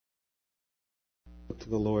To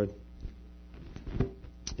the Lord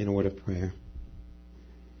in a word of prayer.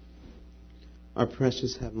 Our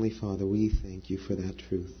precious Heavenly Father, we thank you for that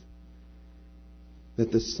truth,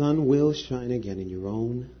 that the sun will shine again in your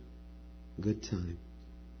own good time.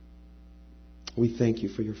 We thank you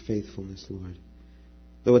for your faithfulness, Lord.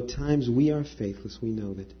 Though at times we are faithless, we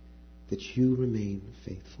know that you remain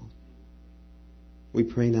faithful. We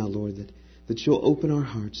pray now, Lord, that you'll open our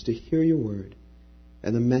hearts to hear your word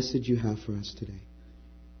and the message you have for us today.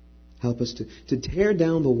 Help us to tear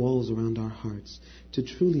down the walls around our hearts, to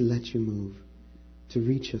truly let you move, to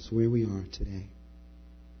reach us where we are today.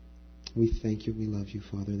 We thank you, we love you,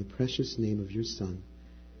 Father. In the precious name of your Son,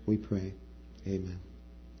 we pray. Amen.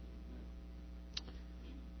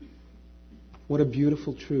 What a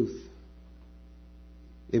beautiful truth.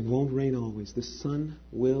 It won't rain always. The sun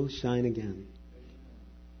will shine again.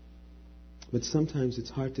 But sometimes it's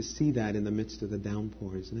hard to see that in the midst of the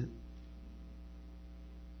downpour, isn't it?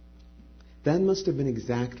 That must have been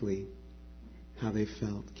exactly how they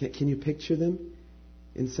felt. Can you picture them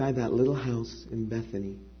inside that little house in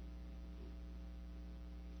Bethany?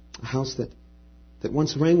 A house that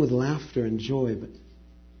once rang with laughter and joy,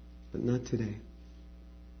 but not today.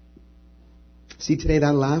 See, today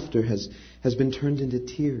that laughter has been turned into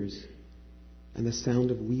tears and the sound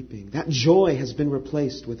of weeping. That joy has been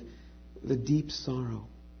replaced with the deep sorrow,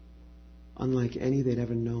 unlike any they'd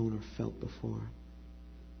ever known or felt before.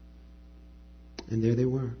 And there they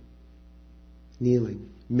were, kneeling,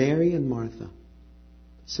 Mary and Martha,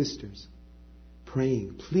 sisters,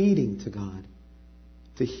 praying, pleading to God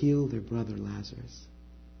to heal their brother Lazarus.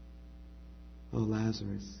 Oh,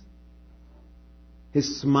 Lazarus.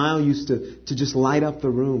 His smile used to just light up the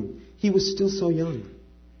room. He was still so young,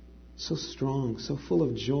 so strong, so full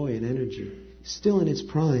of joy and energy, still in his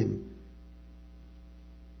prime.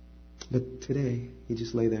 But today, he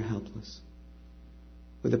just lay there helpless,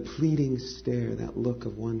 with a pleading stare, that look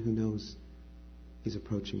of one who knows he's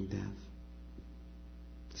approaching death.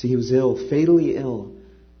 See, he was ill, fatally ill.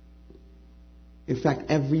 In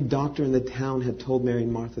fact, every doctor in the town had told Mary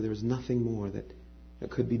and Martha there was nothing more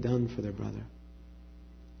that could be done for their brother.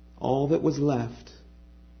 All that was left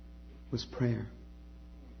was prayer.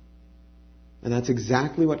 And that's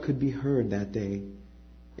exactly what could be heard that day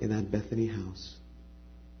in that Bethany house.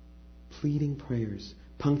 Pleading prayers,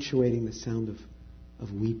 punctuating the sound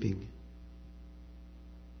of weeping.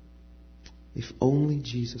 If only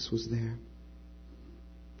Jesus was there.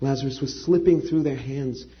 Lazarus was slipping through their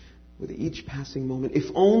hands with each passing moment.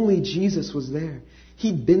 If only Jesus was there.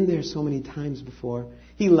 He'd been there so many times before.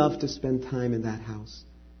 He loved to spend time in that house.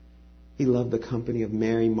 He loved the company of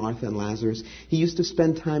Mary, Martha, and Lazarus. He used to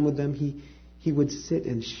spend time with them. He would sit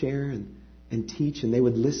and share and teach, and they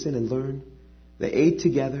would listen and learn. They ate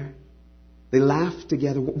together. They laughed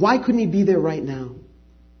together. Why couldn't he be there right now?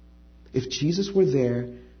 If Jesus were there,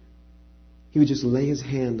 he would just lay his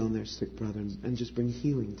hand on their sick brother and just bring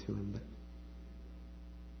healing to him.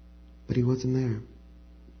 But he wasn't there.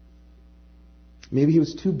 Maybe he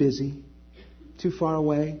was too busy, too far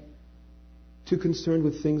away, too concerned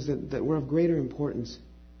with things that were of greater importance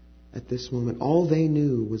at this moment. All they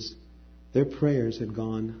knew was their prayers had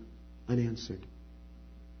gone unanswered.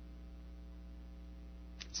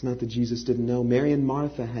 It's not that Jesus didn't know. Mary and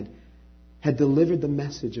Martha had delivered the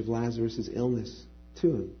message of Lazarus' illness to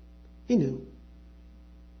him. He knew.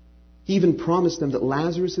 He even promised them that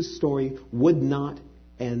Lazarus' story would not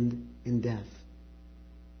end in death.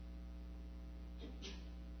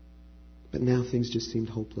 But now things just seemed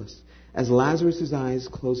hopeless. As Lazarus' eyes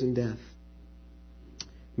close in death,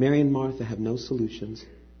 Mary and Martha have no solutions,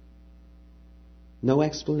 no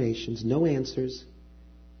explanations, no answers,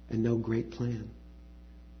 and no great plan.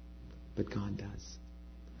 But God does.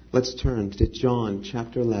 Let's turn to John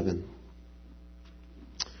chapter 11.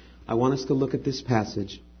 I want us to look at this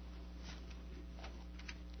passage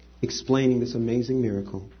explaining this amazing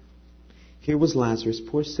miracle. Here was Lazarus,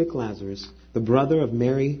 poor sick Lazarus, the brother of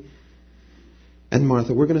Mary and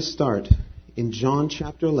Martha. We're going to start in John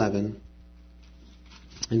chapter 11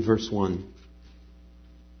 and verse 1.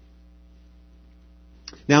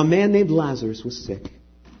 Now a man named Lazarus was sick.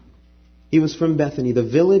 He was from Bethany, the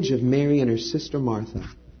village of Mary and her sister Martha.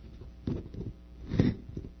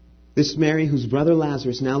 This Mary, whose brother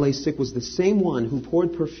Lazarus now lay sick, was the same one who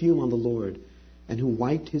poured perfume on the Lord and who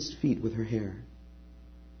wiped his feet with her hair.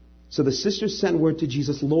 So the sisters sent word to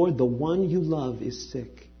Jesus, Lord, the one you love is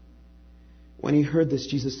sick. When he heard this,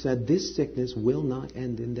 Jesus said, this sickness will not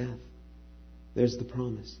end in death. There's the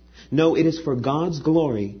promise. No, it is for God's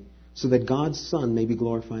glory, so that God's Son may be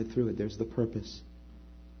glorified through it. There's the purpose.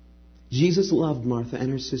 Jesus loved Martha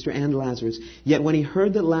and her sister and Lazarus. Yet when he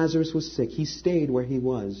heard that Lazarus was sick, he stayed where he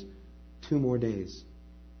was 2 more days.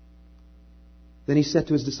 Then he said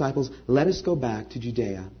to his disciples, "Let us go back to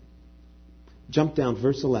Judea." Jump down,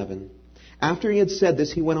 verse 11. After he had said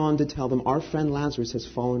this, he went on to tell them, "Our friend Lazarus has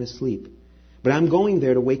fallen asleep, but I'm going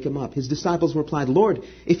there to wake him up." His disciples replied, "Lord,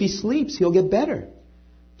 if he sleeps, he'll get better."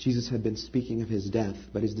 Jesus had been speaking of his death,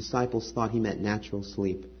 but his disciples thought he meant natural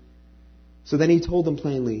sleep. So then he told them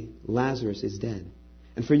plainly, "Lazarus is dead.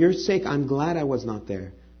 And for your sake, I'm glad I was not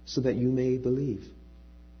there, so that you may believe.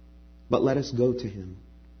 But let us go to him."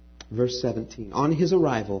 Verse 17. On his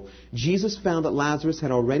arrival, Jesus found that Lazarus had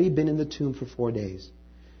already been in the tomb for 4 days.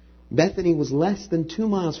 Bethany was less than 2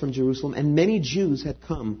 miles from Jerusalem, and many Jews had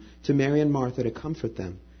come to Mary and Martha to comfort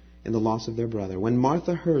them in the loss of their brother. When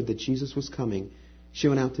Martha heard that Jesus was coming, she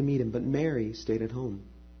went out to meet him, but Mary stayed at home.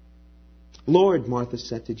 "Lord," Martha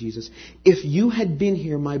said to Jesus, "if you had been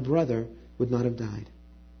here, my brother would not have died.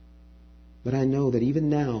 But I know that even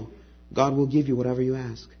now, God will give you whatever you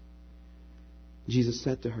ask." Jesus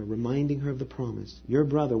said to her, reminding her of the promise, "Your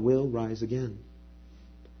brother will rise again."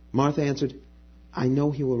 Martha answered, "I know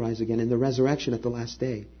he will rise again in the resurrection at the last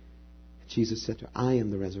day." Jesus said to her, "I am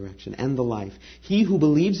the resurrection and the life. He who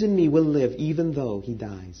believes in me will live even though he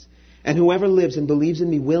dies. And whoever lives and believes in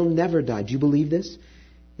me will never die. Do you believe this?"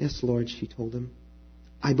 "Yes, Lord," she told him.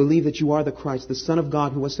 "I believe that you are the Christ, the Son of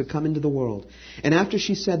God who was to come into the world." And after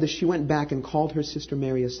she said this, she went back and called her sister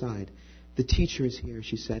Mary aside. "The teacher is here,"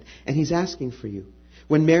 she said, "and he's asking for you."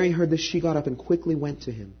 When Mary heard this, she got up and quickly went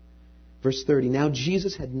to him. Verse 30. Now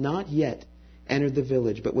Jesus had not yet entered the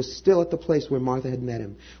village, but was still at the place where Martha had met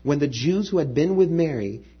him. When the Jews who had been with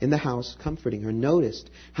Mary in the house, comforting her, noticed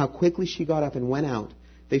how quickly she got up and went out,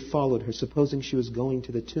 they followed her, supposing she was going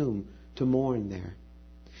to the tomb to mourn there.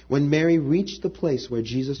 When Mary reached the place where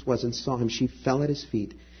Jesus was and saw him, she fell at his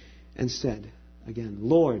feet and said again,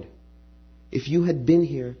 "Lord, if you had been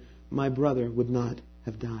here, my brother would not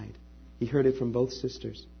have died." He heard it from both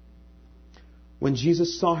sisters. When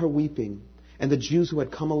Jesus saw her weeping, and the Jews who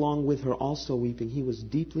had come along with her also weeping, he was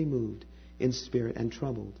deeply moved in spirit and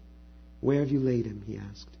troubled. "Where have you laid him?" he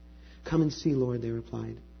asked. "Come and see, Lord," they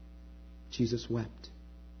replied. Jesus wept.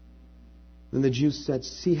 Then the Jews said,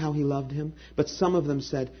 "See how he loved him?" But some of them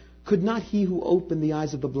said, "Could not he who opened the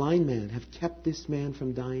eyes of the blind man have kept this man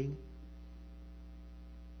from dying?"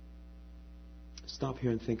 Stop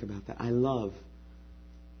here and think about that. I love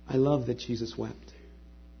that Jesus wept.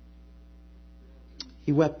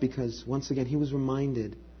 He wept because, once again, he was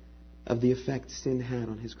reminded of the effect sin had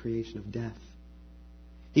on his creation of death.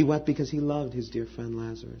 He wept because he loved his dear friend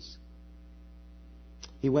Lazarus.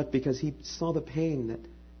 He wept because he saw the pain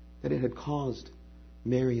that it had caused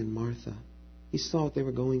Mary and Martha. He saw what they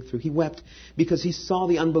were going through. He wept because he saw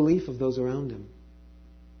the unbelief of those around him.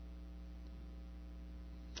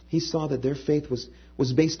 He saw that their faith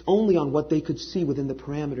was based only on what they could see within the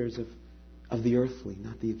parameters of the earthly,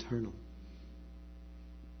 not the eternal.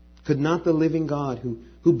 Could not the living God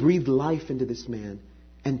who breathed life into this man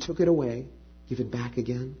and took it away, give it back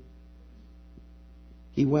again?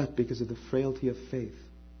 He wept because of the frailty of faith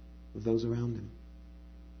of those around him.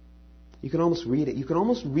 You can almost read it. You can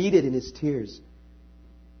almost read it in his tears.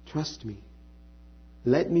 "Trust me.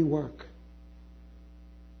 Let me work.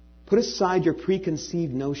 Put aside your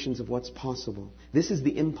preconceived notions of what's possible. This is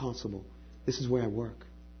the impossible. This is where I work.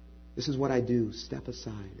 This is what I do. Step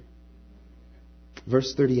aside."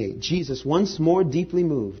 Verse 38. Jesus, once more deeply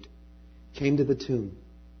moved, came to the tomb.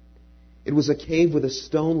 It was a cave with a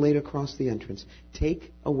stone laid across the entrance.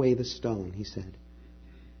 "Take away the stone," he said.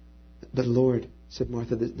 "But Lord," said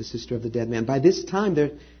Martha, the sister of the dead man, "by this time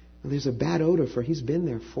there's a bad odor, for he's been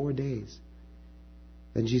there 4 days."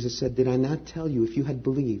 Then Jesus said, "Did I not tell you, if you had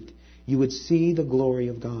believed, you would see the glory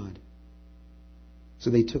of God?" So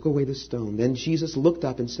they took away the stone. Then Jesus looked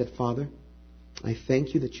up and said, "Father, I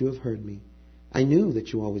thank you that you have heard me. I knew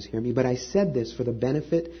that you always hear me, but I said this for the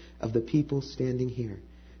benefit of the people standing here,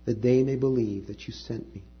 that they may believe that you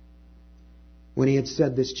sent me." When he had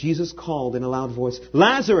said this, Jesus called in a loud voice,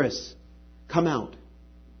 "Lazarus, come out."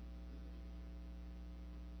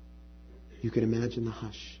 You can imagine the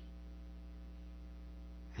hush.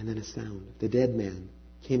 And then a sound. The dead man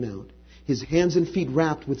came out, his hands and feet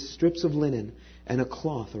wrapped with strips of linen and a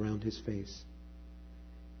cloth around his face.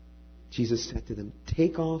 Jesus said to them,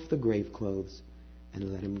 "Take off the grave clothes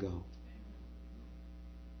and let him go."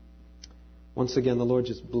 Once again, the Lord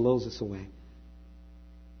just blows us away.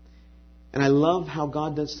 And I love how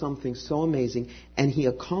God does something so amazing, and he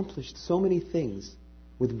accomplished so many things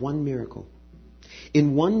with one miracle.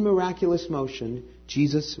 In one miraculous motion,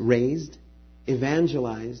 Jesus raised,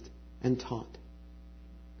 evangelized, and taught.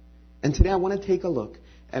 And today I want to take a look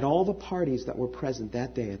at all the parties that were present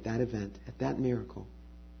that day, at that event, at that miracle.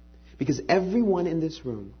 Because everyone in this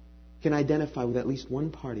room can identify with at least one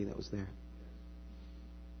party that was there.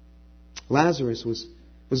 Lazarus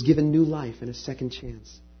was given new life and a second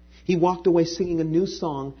chance. He walked away singing a new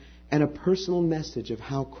song and a personal message of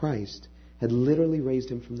how Christ had literally raised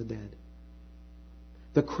him from the dead.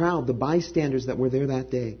 The crowd, the bystanders that were there that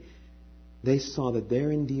day, they saw that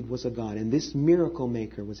there indeed was a God, and this miracle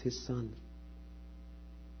maker was his son.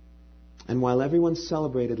 And while everyone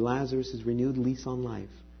celebrated Lazarus' renewed lease on life,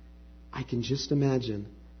 I can just imagine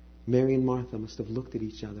Mary and Martha must have looked at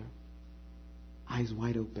each other, eyes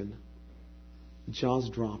wide open, jaws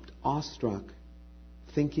dropped, awestruck,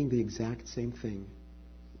 thinking the exact same thing.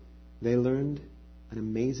 They learned an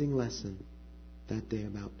amazing lesson that day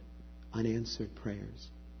about unanswered prayers.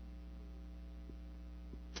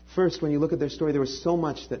 First, when you look at their story, there was so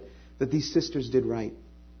much that these sisters did right.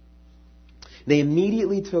 They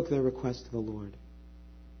immediately took their request to the Lord.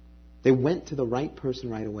 They went to the right person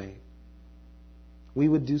right away. We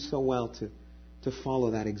would do so well to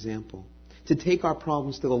follow that example, to take our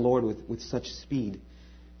problems to the Lord with such speed.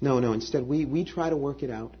 No, instead we try to work it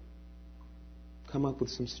out, come up with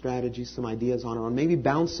some strategies, some ideas on our own, maybe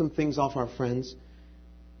bounce some things off our friends,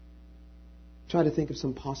 try to think of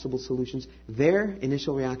some possible solutions. Their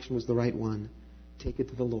initial reaction was the right one. Take it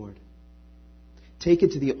to the Lord. Take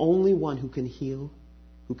it to the only one who can heal,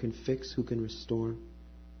 who can fix, who can restore.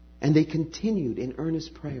 And they continued in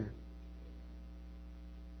earnest prayer.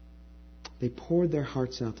 They poured their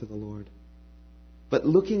hearts out to the Lord. But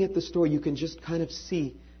looking at the story, you can just kind of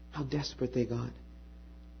see how desperate they got.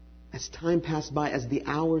 As time passed by, as the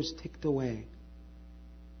hours ticked away,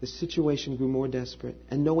 the situation grew more desperate,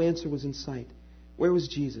 and no answer was in sight. Where was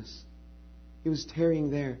Jesus? He was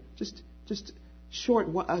tarrying there, just short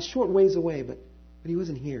ways away, but he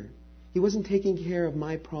wasn't here. He wasn't taking care of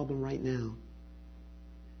my problem right now.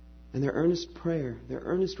 And their earnest prayer, their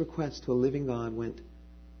earnest request to a living God went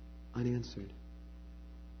unanswered.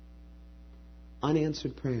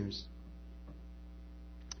 Unanswered prayers.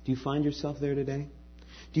 Do you find yourself there today?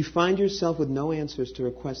 Do you find yourself with no answers to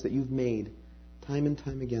requests that you've made time and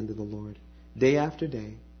time again to the Lord? Day after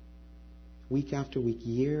day, week after week,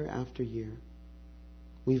 year after year.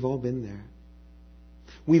 We've all been there.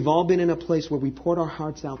 We've all been in a place where we poured our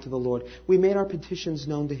hearts out to the Lord. We made our petitions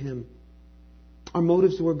known to Him. Our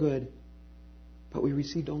motives were good, but we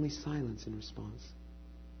received only silence in response.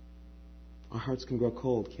 Our hearts can grow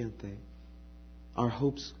cold, can't they? Our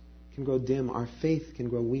hopes can grow dim. Our faith can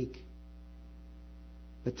grow weak.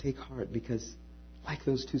 But take heart, because like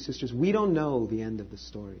those two sisters, we don't know the end of the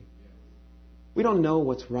story. We don't know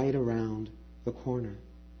what's right around the corner.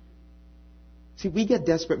 See, we get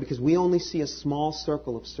desperate because we only see a small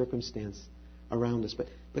circle of circumstance around us.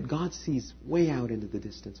 But God sees way out into the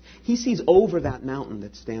distance. He sees over that mountain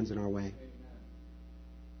that stands in our way.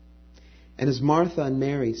 And as Martha and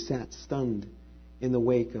Mary sat stunned in the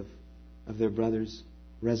wake of their brother's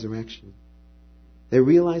resurrection, they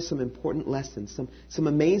realized some important lessons, some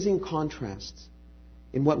amazing contrasts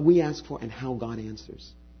in what we ask for and how God answers.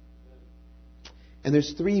 And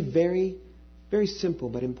there's three very, very simple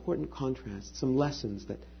but important contrasts, some lessons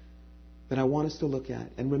that I want us to look at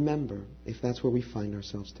and remember if that's where we find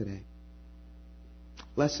ourselves today.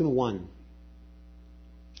 Lesson 1.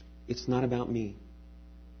 It's not about me.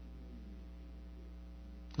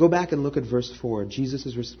 Go back and look at verse 4,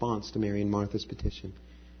 Jesus' response to Mary and Martha's petition.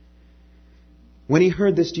 When He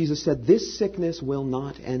heard this, Jesus said, "This sickness will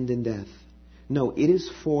not end in death. No, it is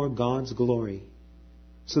for God's glory,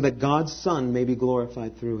 so that God's Son may be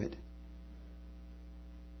glorified through it."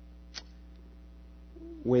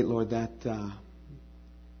 Wait, Lord, that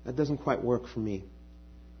doesn't quite work for me.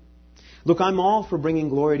 Look, I'm all for bringing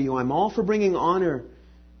glory to You. I'm all for bringing honor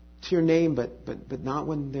to Your name, but not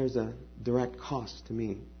when there's a direct cost to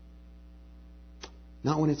me.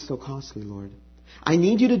 Not when it's so costly, Lord. I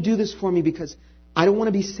need You to do this for me because I don't want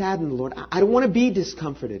to be saddened, Lord. I don't want to be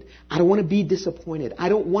discomforted. I don't want to be disappointed. I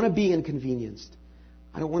don't want to be inconvenienced.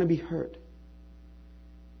 I don't want to be hurt.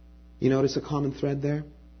 You notice a common thread there?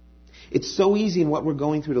 It's so easy in what we're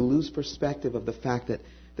going through to lose perspective of the fact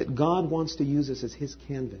that God wants to use us as His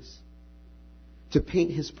canvas, to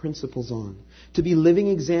paint His principles on, to be living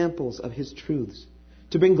examples of His truths,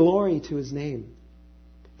 to bring glory to His name.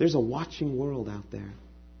 There's a watching world out there.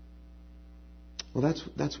 Well,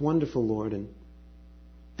 that's wonderful, Lord,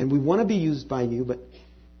 and we want to be used by You, but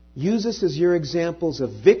use us as Your examples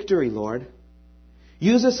of victory, Lord.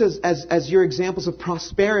 Use us as Your examples of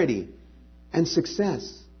prosperity and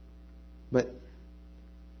success.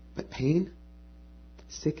 But pain,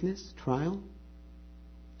 sickness, trial?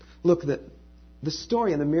 Look, the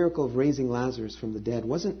story and the miracle of raising Lazarus from the dead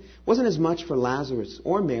wasn't as much for Lazarus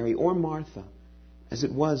or Mary or Martha as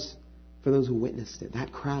it was for those who witnessed it,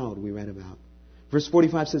 that crowd we read about. Verse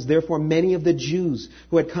 45 says, "Therefore many of the Jews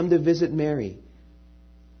who had come to visit Mary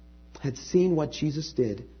had seen what Jesus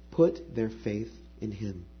did, put their faith in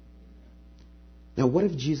him." Now, what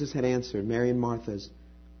if Jesus had answered Mary and Martha's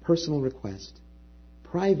personal request,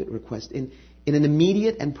 private request, in an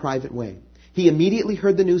immediate and private way? He immediately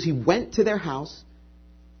heard the news. He went to their house.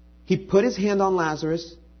 He put his hand on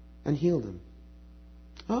Lazarus and healed him.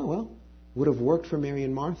 Oh, well, would have worked for Mary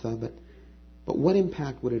and Martha, but what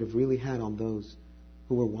impact would it have really had on those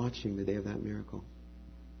who were watching the day of that miracle?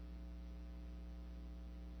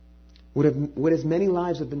 Would as many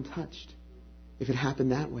lives have been touched if it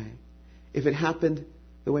happened that way? If it happened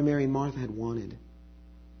the way Mary and Martha had wanted?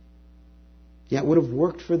 Yeah, it would have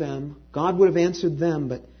worked for them. God would have answered them,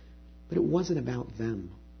 but it wasn't about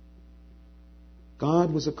them.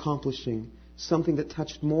 God was accomplishing something that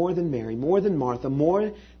touched more than Mary, more than Martha,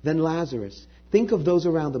 more than Lazarus. Think of those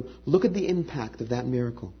around them. Look at the impact of that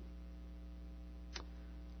miracle.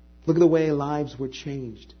 Look at the way lives were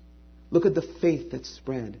changed. Look at the faith that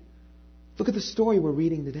spread. Look at the story we're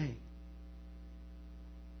reading today.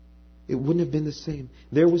 It wouldn't have been the same.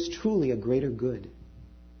 There was truly a greater good,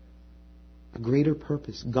 a greater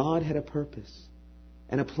purpose. God had a purpose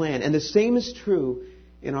and a plan. And the same is true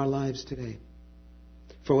in our lives today.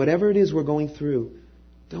 For whatever it is we're going through,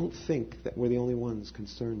 don't think that we're the only ones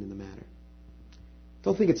concerned in the matter.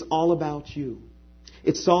 Don't think it's all about you.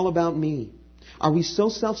 It's all about me. Are we so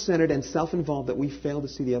self-centered and self-involved that we fail to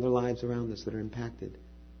see the other lives around us that are impacted?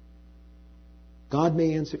 God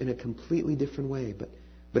may answer in a completely different way, but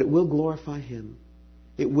it will glorify Him.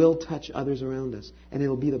 It will touch others around us, and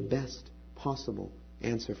it'll be the best possible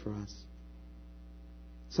answer for us.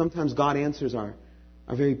 Sometimes God answers our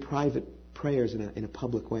very private prayers in a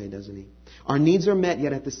public way, doesn't He? Our needs are met,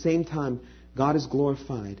 yet at the same time, God is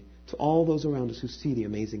glorified to all those around us who see the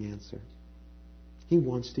amazing answer. He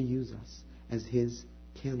wants to use us as His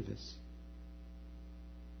canvas.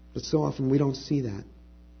 But so often we don't see that.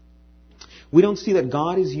 We don't see that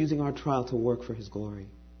God is using our trial to work for His glory.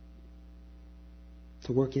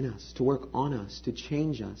 To work in us, to work on us, to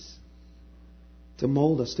change us, to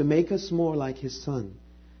mold us, to make us more like His Son.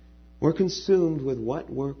 We're consumed with what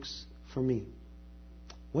works for me.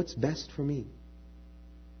 What's best for me?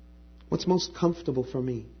 What's most comfortable for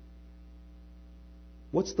me?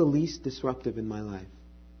 What's the least disruptive in my life?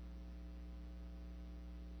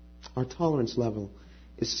 Our tolerance level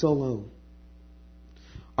is so low.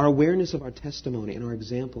 Our awareness of our testimony and our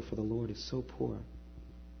example for the Lord is so poor.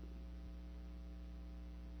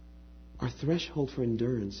 Our threshold for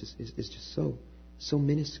endurance is just so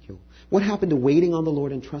minuscule. What happened to waiting on the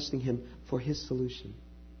Lord and trusting Him for His solution?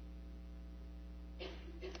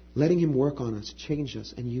 Letting Him work on us, change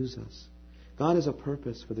us, and use us. God has a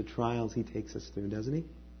purpose for the trials He takes us through, doesn't He?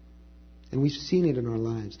 And we've seen it in our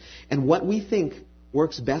lives. And what we think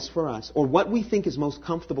works best for us, or what we think is most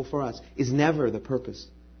comfortable for us, is never the purpose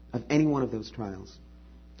of any one of those trials.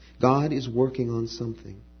 God is working on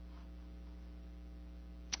something.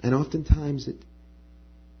 And oftentimes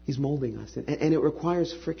He's molding us. And it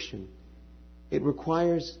requires friction. It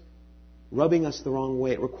requires rubbing us the wrong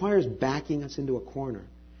way. It requires backing us into a corner.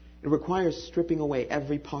 It requires stripping away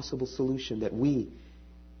every possible solution that we,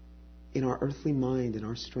 in our earthly mind and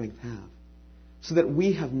our strength, have. So that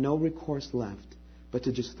we have no recourse left but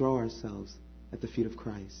to just throw ourselves at the feet of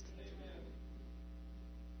Christ.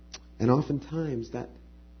 And oftentimes that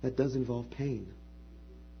does involve pain.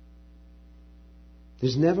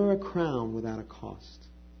 There's never a crown without a cost.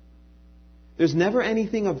 There's never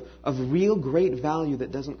anything of real great value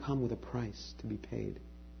that doesn't come with a price to be paid.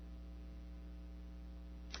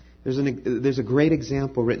 There's a great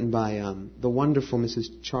example written by the wonderful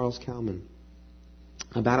Mrs. Charles Calman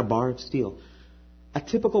about a bar of steel. A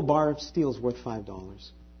typical bar of steel is worth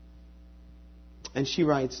 $5. And she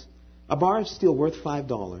writes, a bar of steel worth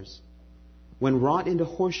 $5, when wrought into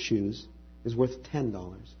horseshoes, is worth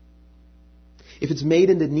 $10. If it's made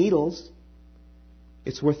into needles,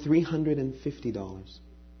 it's worth $350.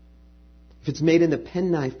 If it's made into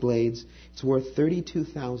penknife blades, it's worth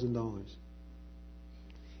 $32,000.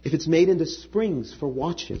 If it's made into springs for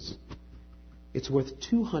watches, it's worth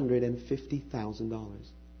 $250,000.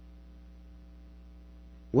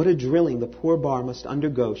 What a drilling the poor bar must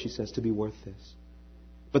undergo, she says, to be worth this.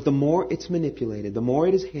 But the more it's manipulated, the more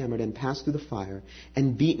it is hammered and passed through the fire,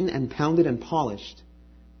 and beaten and pounded and polished,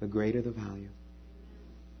 the greater the value.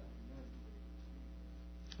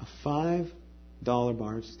 A $5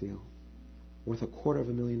 bar of steel worth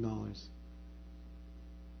 $250,000.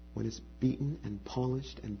 when it's beaten and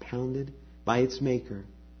polished and pounded by its maker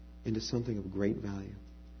into something of great value.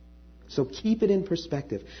 So keep it in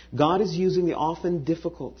perspective. God is using the often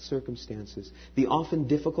difficult circumstances, the often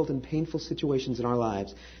difficult and painful situations in our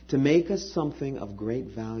lives to make us something of great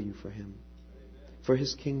value for Him, for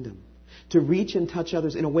His kingdom, to reach and touch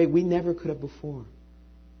others in a way we never could have before.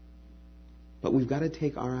 But we've got to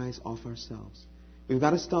take our eyes off ourselves. We've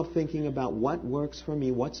got to stop thinking about what works for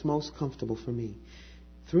me, what's most comfortable for me.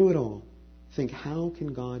 Through it all, think, how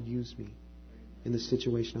can God use me in the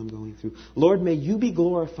situation I'm going through? Lord, may you be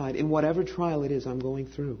glorified in whatever trial it is I'm going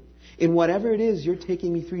through. In whatever it is you're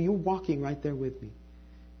taking me through, you're walking right there with me.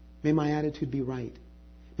 May my attitude be right.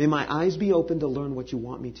 May my eyes be open to learn what you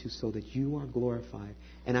want me to so that you are glorified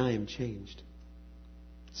and I am changed.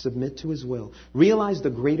 Submit to His will. Realize the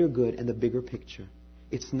greater good and the bigger picture.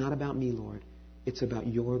 It's not about me, Lord. It's about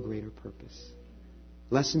your greater purpose.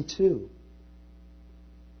 Lesson 2.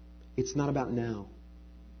 It's not about now.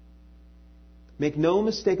 Make no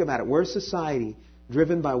mistake about it. We're a society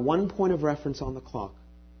driven by one point of reference on the clock.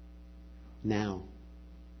 Now.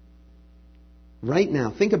 Right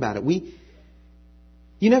now. Think about it.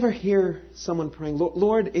 You never hear someone praying,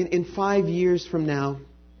 Lord, in 5 years from now,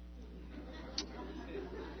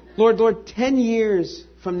 Lord, 10 years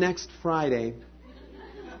from next Friday.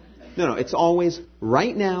 No, it's always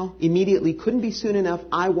right now, immediately, couldn't be soon enough,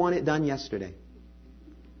 I want it done yesterday.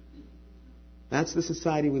 That's the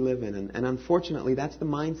society we live in, and unfortunately, that's the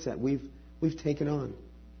mindset we've taken on.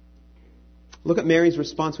 Look at Mary's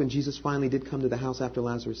response when Jesus finally did come to the house after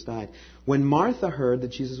Lazarus died. When Martha heard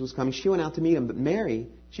that Jesus was coming, she went out to meet Him, but Mary,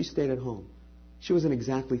 she stayed at home. She wasn't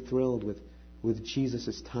exactly thrilled with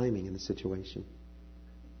Jesus' timing in the situation.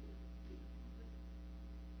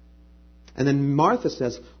 And then Martha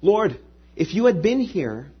says, Lord, if you had been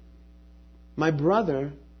here, my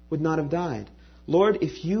brother would not have died. Lord,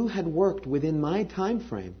 if you had worked within my time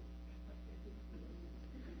frame,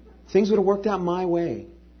 things would have worked out my way.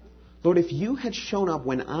 Lord, if you had shown up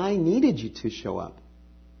when I needed you to show up.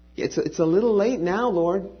 It's a little late now,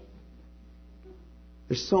 Lord.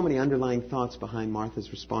 There's so many underlying thoughts behind Martha's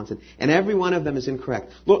response, and every one of them is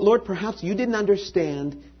incorrect. Lord, perhaps you didn't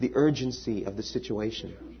understand the urgency of the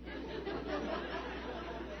situation.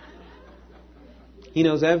 He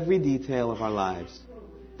knows every detail of our lives,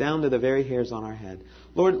 down to the very hairs on our head.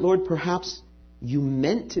 Lord, perhaps you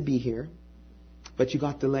meant to be here, but you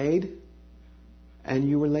got delayed and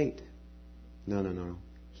you were late. No.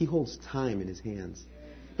 He holds time in His hands.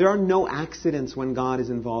 There are no accidents when God is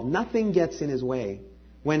involved. Nothing gets in His way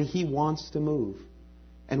when He wants to move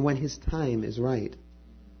and when His time is right.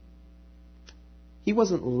 He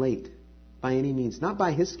wasn't late by any means, not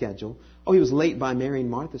by His schedule. He was late by Mary and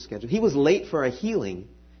Martha's schedule. He was late for a healing,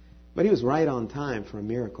 but He was right on time for a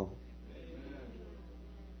miracle.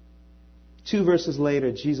 2 verses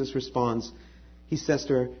later, Jesus responds. He says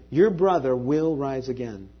to her, your brother will rise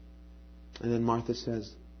again. And then Martha says,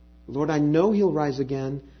 Lord, I know He'll rise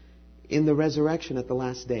again in the resurrection at the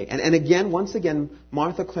last day. And again, once again,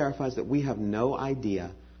 Martha clarifies that we have no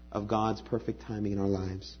idea of God's perfect timing in our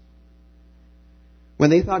lives. When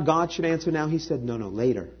they thought God should answer now, He said, no,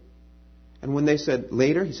 later. And when they said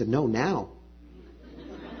later, He said, no, now.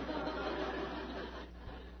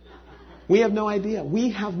 We have no idea.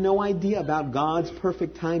 We have no idea about God's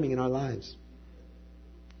perfect timing in our lives.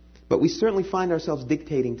 But we certainly find ourselves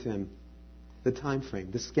dictating to Him the time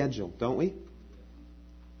frame, the schedule, don't we?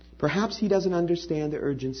 Perhaps He doesn't understand the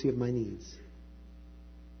urgency of my needs.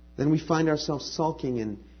 Then we find ourselves sulking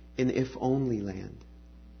in if-only land.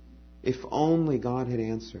 If only God had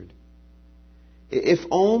answered. If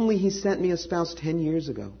only He sent me a spouse 10 years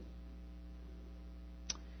ago.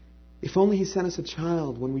 If only He sent us a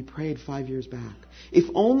child when we prayed 5 years back. If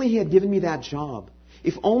only He had given me that job.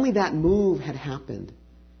 If only that move had happened.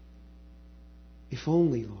 If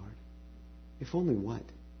only, Lord. If only what?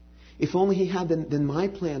 If only He had, then my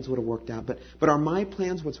plans would have worked out. But are my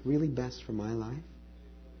plans what's really best for my life?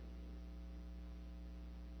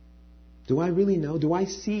 Do I really know? Do I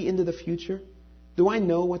see into the future? Do I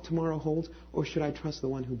know what tomorrow holds? Or should I trust the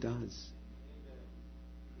one who does?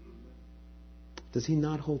 Does He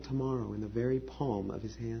not hold tomorrow in the very palm of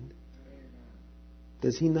His hand?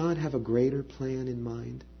 Does He not have a greater plan in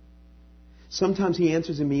mind? Sometimes He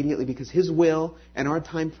answers immediately because His will and our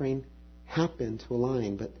time frame happen to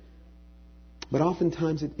align. But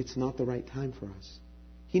oftentimes it's not the right time for us.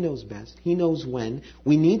 He knows best. He knows when.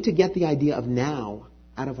 We need to get the idea of now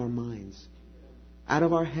out of our minds, out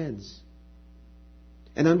of our heads,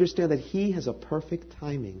 and understand that He has a perfect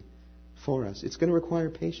timing for us. It's going to require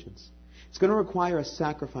patience. It's going to require a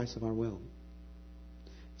sacrifice of our will.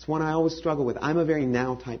 It's one I always struggle with. I'm a very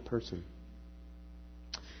now type person.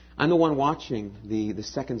 I'm the one watching the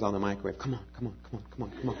seconds on the microwave. Come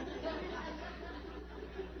on.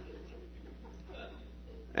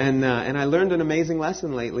 And I learned an amazing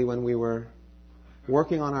lesson lately when we were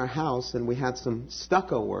working on our house and we had some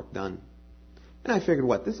stucco work done. And I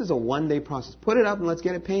figured, this is a one-day process. Put it up and let's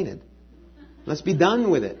get it painted. Let's be done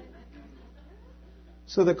with it.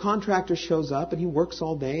 So the contractor shows up and he works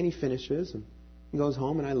all day and he finishes and he goes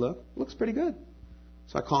home and I look. Looks pretty good.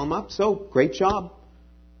 So I call him up. So, great job.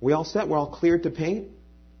 We all set? We're all cleared to paint?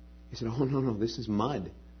 He said, oh, no, this is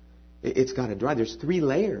mud. It's got to dry. There's 3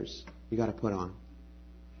 layers you got to put on.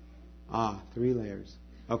 3 layers.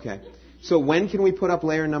 Okay. So when can we put up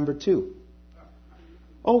layer number 2?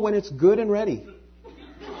 Oh, when it's good and ready.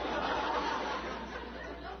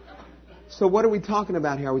 So what are we talking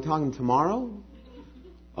about here? Are we talking tomorrow?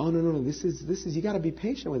 Oh, no. This is, you got to be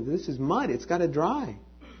patient with it. This is mud. It's got to dry.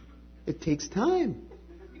 It takes time.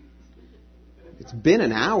 It's been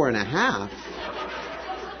an hour and a half.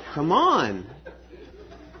 Come on.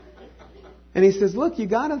 And he says, look, you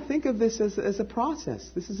got to think of this as a process.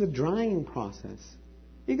 This is a drying process.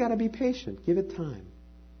 You got to be patient. Give it time.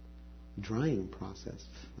 Drying process.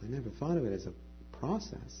 I never thought of it as a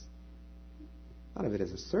process. I thought of it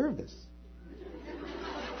as a service.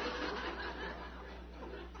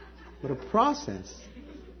 But a process.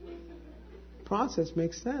 Process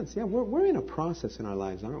makes sense. Yeah, we're in a process in our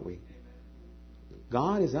lives, aren't we?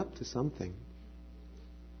 God is up to something.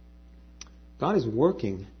 God is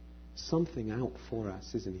working something out for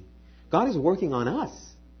us, isn't He? God is working on us.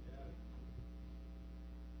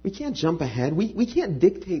 We can't jump ahead. We can't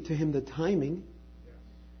dictate to Him the timing.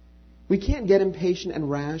 We can't get impatient and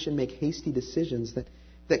rash and make hasty decisions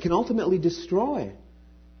that can ultimately destroy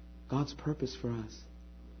God's purpose for us.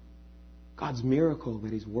 God's miracle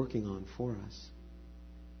that He's working on for us.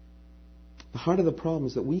 The heart of the problem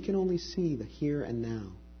is that we can only see the here and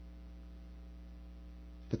now.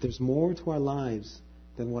 But there's more to our lives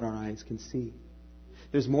than what our eyes can see.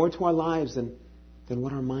 There's more to our lives than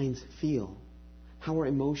what our minds feel, how our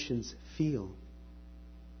emotions feel,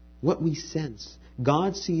 what we sense.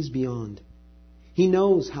 God sees beyond. He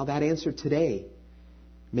knows how that answer today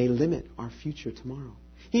may limit our future tomorrow.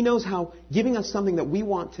 He knows how giving us something that we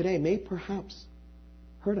want today may perhaps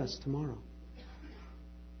hurt us tomorrow.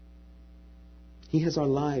 He has our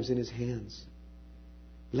lives in His hands.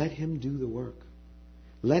 Let Him do the work.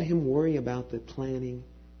 Let Him worry about the planning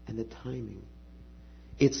and the timing.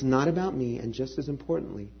 It's not about me, and just as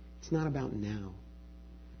importantly, it's not about now.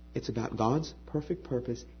 It's about God's perfect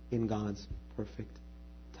purpose in God's perfect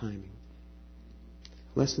timing.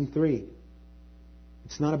 Lesson 3.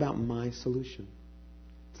 It's not about my solution.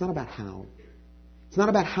 It's not about how. It's not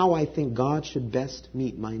about how I think God should best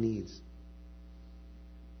meet my needs.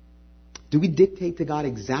 Do we dictate to God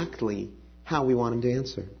exactly how we want Him to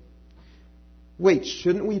answer? Wait,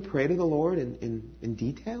 shouldn't we pray to the Lord in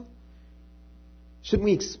detail? Shouldn't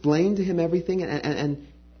we explain to Him everything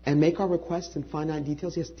and make our requests in finite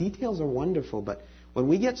details? Yes, details are wonderful, but when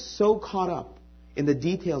we get so caught up in the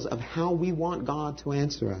details of how we want God to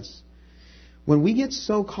answer us, when we get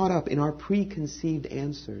so caught up in our preconceived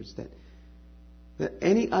answers that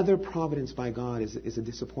any other providence by God is a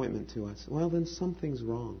disappointment to us, well, then something's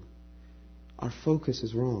wrong. Our focus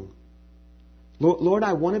is wrong. Lord,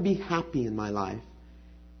 I want to be happy in my life.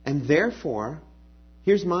 And therefore,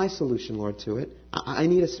 here's my solution, Lord, to it. I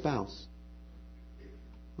need a spouse.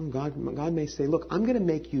 Well, God may say, look, I'm going to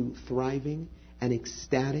make you thriving and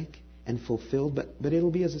ecstatic and fulfilled, but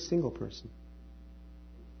it'll be as a single person.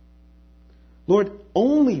 Lord,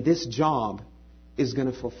 only this job is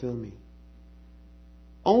going to fulfill me.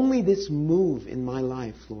 Only this move in my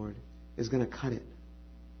life, Lord, is going to cut it.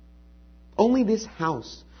 Only this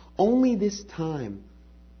house, only this time,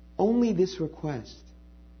 only this request.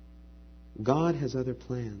 God has other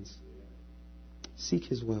plans. Seek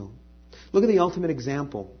His will. Look at the ultimate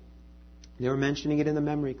example. They were mentioning it in the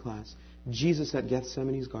memory class. Jesus at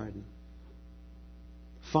Gethsemane's garden.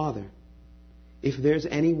 Father, if there's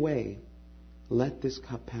any way, let this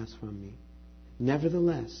cup pass from me.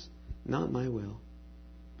 Nevertheless, not my will,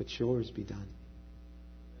 but yours be done.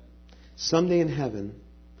 Someday in heaven,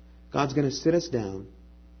 God's going to sit us down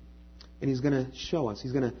and He's going to show us.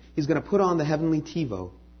 He's going to put on the heavenly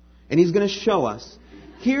TiVo and He's going to show us,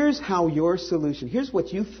 here's how your solution, here's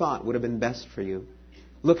what you thought would have been best for you.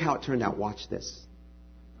 Look how it turned out. Watch this.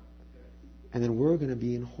 And then we're going to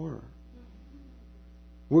be in horror.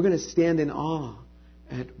 We're going to stand in awe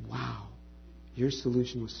at, wow, your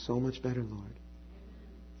solution was so much better, Lord.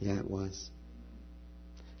 Yeah, it was.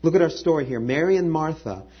 Look at our story here. Mary and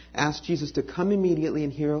Martha asked Jesus to come immediately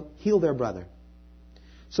and heal their brother.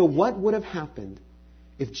 So what would have happened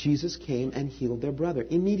if Jesus came and healed their brother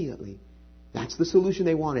immediately? That's the solution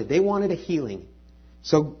they wanted. They wanted a healing.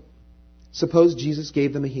 So suppose Jesus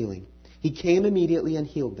gave them a healing. He came immediately and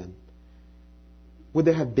healed them. Would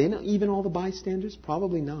there have been even all the bystanders?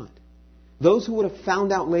 Probably not. Those who would have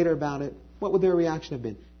found out later about it, what would their reaction have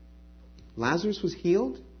been? Lazarus was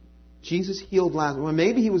healed? Jesus healed Lazarus. Well,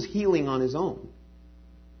 maybe he was healing on his own.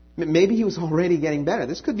 Maybe he was already getting better.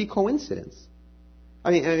 This could be coincidence.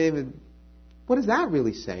 I mean, what does that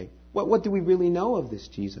really say? What do we really know of this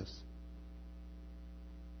Jesus?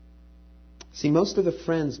 See, most of the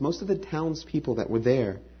friends, most of the townspeople that were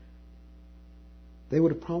there, they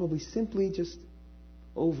would have probably simply just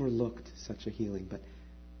overlooked such a healing, but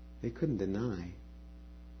they couldn't deny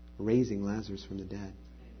raising Lazarus from the dead.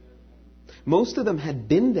 Most of them had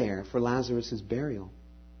been there for Lazarus' burial.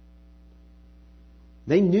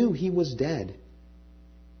 They knew he was dead.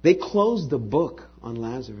 They closed the book on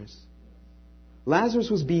Lazarus. Lazarus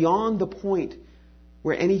was beyond the point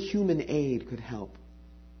where any human aid could help,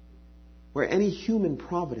 where any human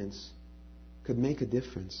providence could make a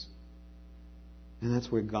difference. And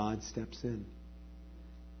that's where God steps in.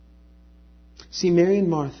 See, Mary and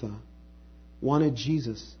Martha wanted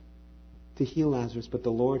Jesus to heal Lazarus, but the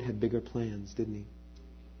Lord had bigger plans, didn't he?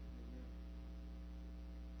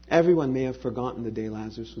 Everyone may have forgotten the day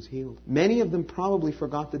Lazarus was healed. Many of them probably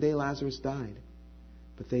forgot the day Lazarus died,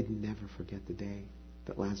 but they'd never forget the day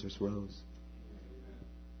that Lazarus rose.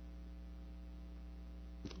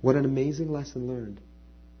 What an amazing lesson learned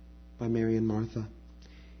by Mary and Martha.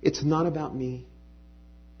 It's not about me.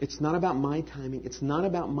 It's not about my timing. It's not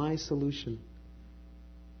about my solution.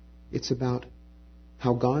 It's about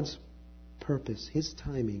how God's purpose, His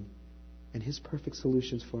timing, and His perfect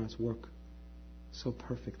solutions for us work so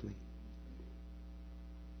perfectly.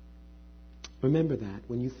 Remember that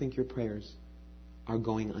when you think your prayers are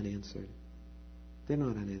going unanswered. They're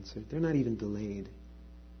not unanswered. They're not even delayed.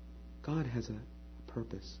 God has a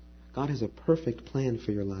purpose. God has a perfect plan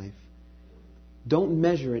for your life. Don't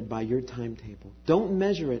measure it by your timetable. Don't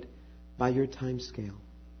measure it by your time scale.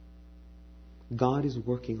 God is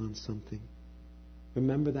working on something.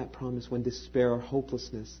 Remember that promise when despair or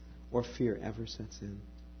hopelessness or fear ever sets in.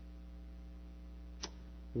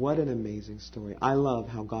 What an amazing story. I love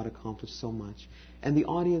how God accomplished so much. And the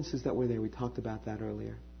audiences that were there, we talked about that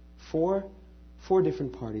earlier. Four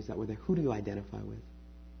different parties that were there. Who do you identify with?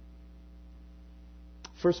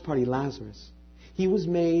 First party, Lazarus. He was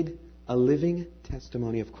made a living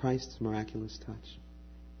testimony of Christ's miraculous touch.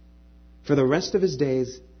 For the rest of his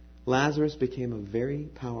days, Lazarus became a very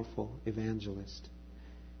powerful evangelist.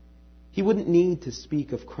 He wouldn't need to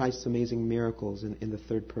speak of Christ's amazing miracles in the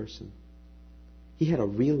third person. He had a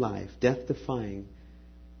real life, death-defying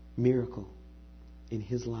miracle in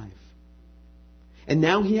his life. And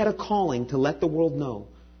now he had a calling to let the world know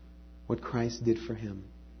what Christ did for him,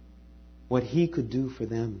 what he could do for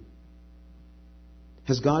them.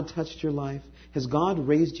 Has God touched your life? Has God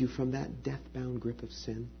raised you from that death-bound grip of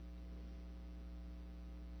sin?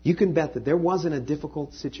 You can bet that there wasn't a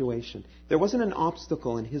difficult situation. There wasn't an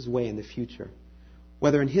obstacle in his way in the future,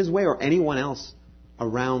 whether in his way or anyone else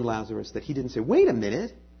around Lazarus, that he didn't say, wait a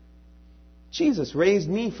minute, Jesus raised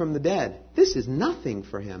me from the dead. This is nothing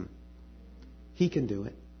for him. He can do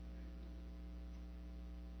it.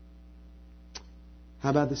 How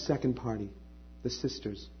about the second party, the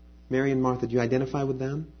sisters, Mary and Martha? Do you identify with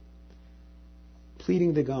them?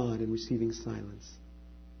 Pleading to God and receiving silence.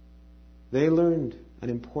 They learned an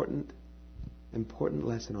important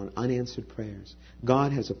lesson on unanswered prayers.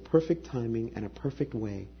 God has a perfect timing and a perfect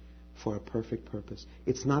way for a perfect purpose.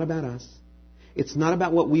 It's not about us. It's not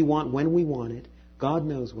about what we want when we want it. God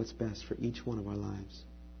knows what's best for each one of our lives.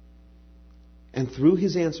 And through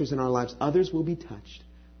His answers in our lives, others will be touched.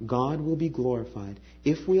 God will be glorified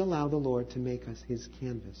if we allow the Lord to make us His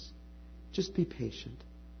canvas. Just be patient.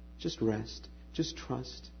 Just rest. Just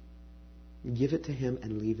trust. Give it to Him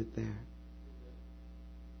and leave it there.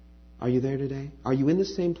 Are you there today? Are you in the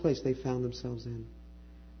same place they found themselves in?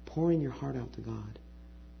 Pouring your heart out to God.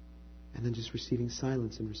 And then just receiving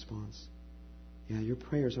silence in response. Yeah, your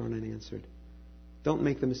prayers aren't unanswered. Don't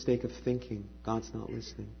make the mistake of thinking God's not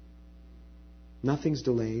listening. Nothing's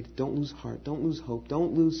delayed. Don't lose heart. Don't lose hope.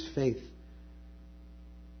 Don't lose faith.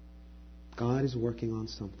 God is working on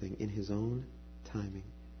something in His own timing.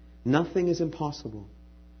 Nothing is impossible.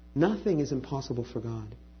 Nothing is impossible for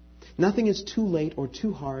God. Nothing is too late or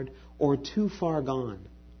too hard or too far gone.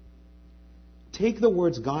 Take the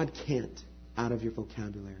words God can't out of your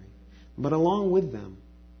vocabulary. But along with them,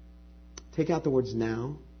 take out the words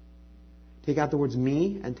now Take out the words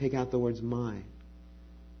me and take out the words my.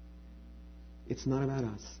 It's not about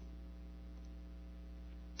us.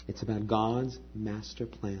 It's about God's master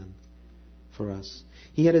plan for us.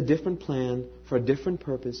 He had a different plan for a different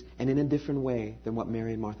purpose and in a different way than what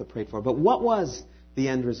Mary and Martha prayed for. But what was the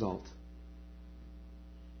end result?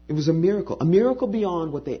 It was a miracle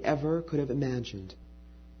beyond what they ever could have imagined,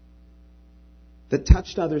 that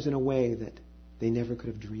touched others in a way that they never could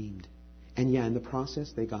have dreamed. And in the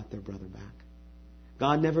process, they got their brother back.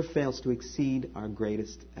 God never fails to exceed our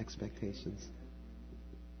greatest expectations.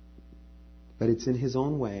 But it's in His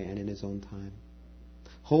own way and in His own time.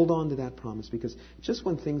 Hold on to that promise, because just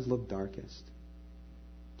when things look darkest,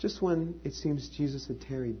 just when it seems Jesus had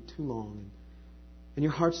tarried too long, and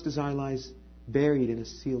your heart's desire lies buried in a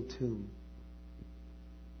sealed tomb,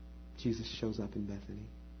 Jesus shows up in Bethany.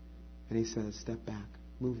 And He says, step back,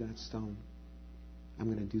 move that stone. I'm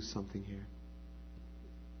going to do something here.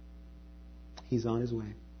 He's on His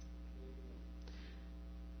way.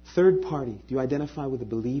 Third party, do you identify with the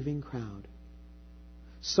believing crowd?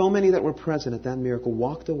 So many that were present at that miracle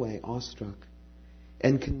walked away awestruck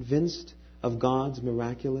and convinced of God's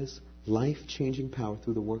miraculous, life-changing power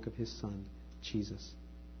through the work of His Son, Jesus.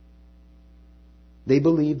 They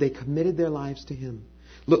believed, they committed their lives to Him.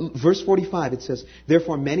 Look, verse 45, it says,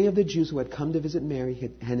 therefore many of the Jews who had come to visit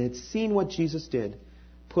Mary and had seen what Jesus did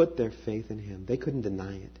put their faith in Him. They couldn't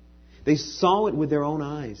deny it. They saw it with their own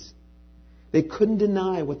eyes. They couldn't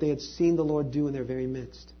deny what they had seen the Lord do in their very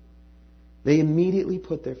midst. They immediately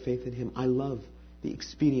put their faith in Him. I love the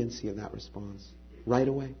expediency of that response. Right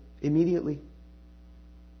away. Immediately.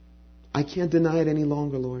 I can't deny it any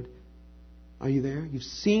longer, Lord. Are you there? You've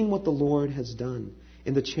seen what the Lord has done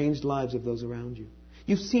in the changed lives of those around you.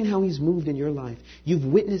 You've seen how He's moved in your life. You've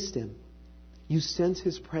witnessed Him. You sense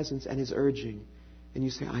His presence and His urging. And you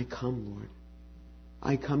say, I come, Lord.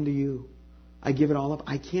 I come to You. I give it all up.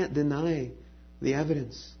 I can't deny the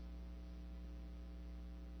evidence.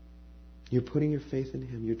 You're putting your faith in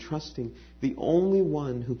Him. You're trusting the only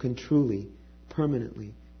one who can truly,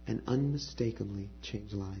 permanently, and unmistakably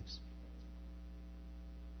change lives.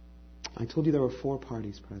 I told you there were 4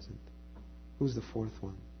 parties present. Who's the fourth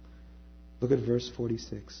one? Look at verse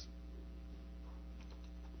 46.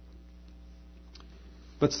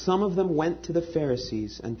 But some of them went to the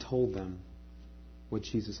Pharisees and told them what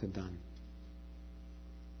Jesus had done.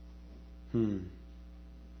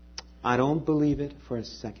 I don't believe it for a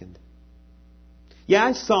second. Yeah,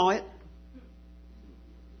 I saw it,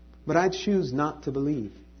 but I choose not to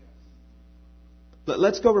believe.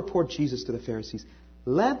 Let's go report Jesus to the Pharisees.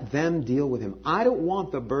 Let them deal with Him. I don't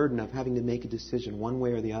want the burden of having to make a decision one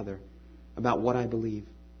way or the other about what I believe.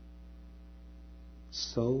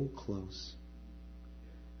 So close.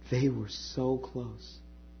 They were so close.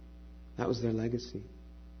 That was their legacy.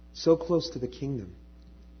 So close to the kingdom.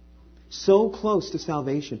 So close to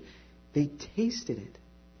salvation. They tasted it.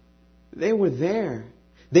 They were there.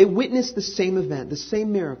 They witnessed the same event, the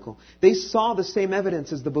same miracle. They saw the same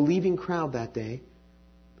evidence as the believing crowd that day.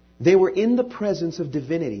 They were in the presence of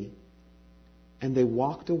divinity, and they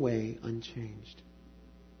walked away unchanged.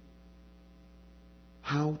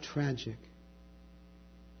 How tragic.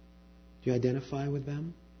 Do you identify with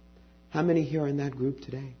them? How many here are in that group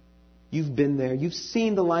today? You've been there. You've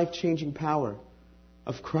seen the life-changing power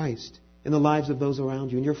of Christ in the lives of those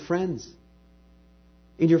around you, in your friends,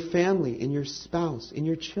 in your family, in your spouse, in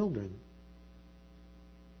your children.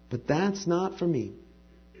 But that's not for me.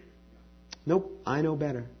 Nope, I know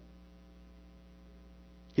better.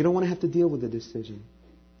 You don't want to have to deal with the decision.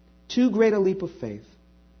 Too great a leap of faith.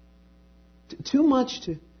 Too much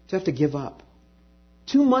to have to give up.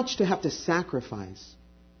 Too much to have to sacrifice.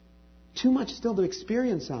 Too much still to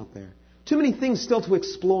experience out there. Too many things still to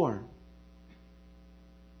explore.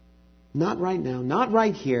 Not right now. Not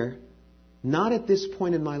right here. Not at this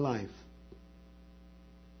point in my life.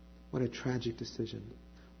 What a tragic decision.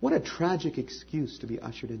 What a tragic excuse to be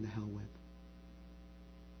ushered into hell with.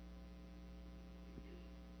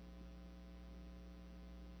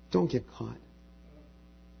 Don't get caught.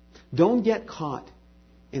 Don't get caught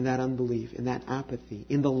in that unbelief, in that apathy,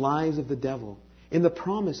 in the lies of the devil, in the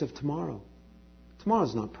promise of tomorrow.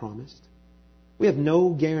 Tomorrow's not promised. We have no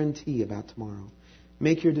guarantee about tomorrow.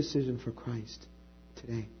 Make your decision for Christ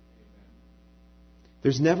today.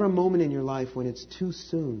 There's never a moment in your life when it's too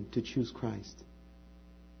soon to choose Christ.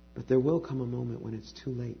 But there will come a moment when it's too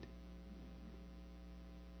late.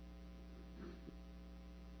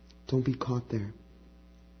 Don't be caught there.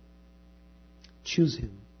 Choose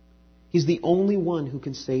Him. He's the only one who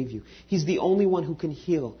can save you. He's the only one who can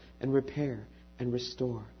heal and repair and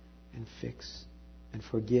restore and fix and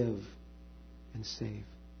forgive and save.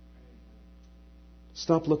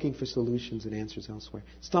 Stop looking for solutions and answers elsewhere.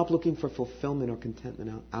 Stop looking for fulfillment or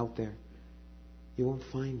contentment out there. You won't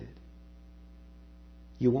find it.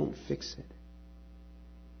 You won't fix it.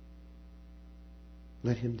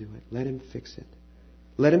 Let Him do it. Let Him fix it.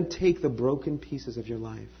 Let Him take the broken pieces of your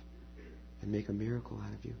life and make a miracle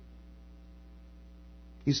out of you.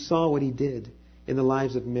 You saw what He did in the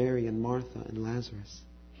lives of Mary and Martha and Lazarus.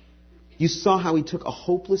 You saw how He took a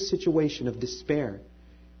hopeless situation of despair,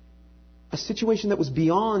 a situation that was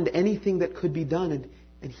beyond anything that could be done,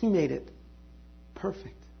 and He made it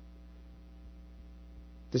perfect.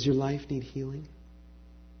 Does your life need healing?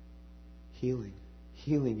 Healing.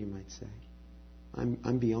 Healing, you might say.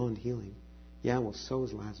 I'm beyond healing. Yeah, well, so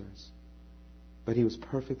is Lazarus. But he was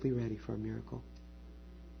perfectly ready for a miracle.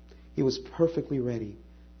 He was perfectly ready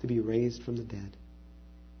to be raised from the dead.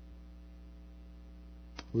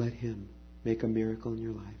 Let Him make a miracle in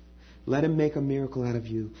your life. Let Him make a miracle out of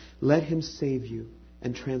you. Let Him save you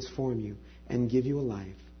and transform you and give you a life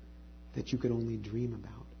that you could only dream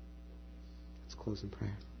about. Let's close in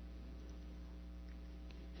prayer.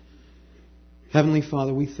 Heavenly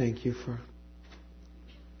Father, we thank You for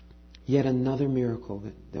yet another miracle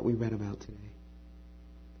that we read about today.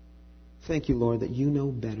 Thank You, Lord, that You know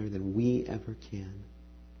better than we ever can.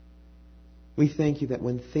 We thank You that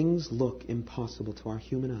when things look impossible to our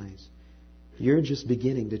human eyes, You're just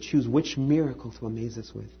beginning to choose which miracle to amaze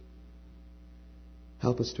us with.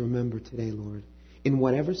 Help us to remember today, Lord, in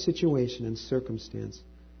whatever situation and circumstance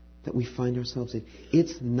that we find ourselves in,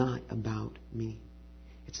 it's not about me.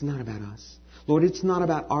 It's not about us. Lord, it's not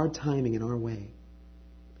about our timing and our way.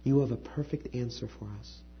 You have a perfect answer for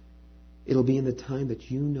us. It'll be in the time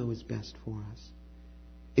that You know is best for us.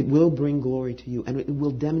 It will bring glory to You, and it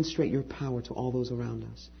will demonstrate Your power to all those around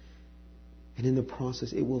us. And in the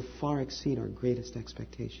process, it will far exceed our greatest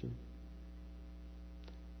expectation.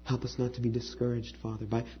 Help us not to be discouraged, Father,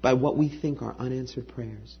 by what we think are unanswered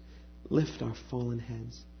prayers. Lift our fallen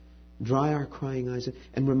heads. Dry our crying eyes,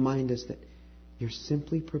 and remind us that You're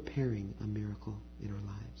simply preparing a miracle in our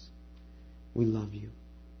lives. We love You.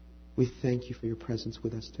 We thank You for Your presence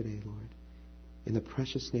with us today, Lord. In the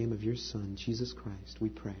precious name of Your Son, Jesus Christ, we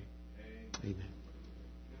pray. Amen.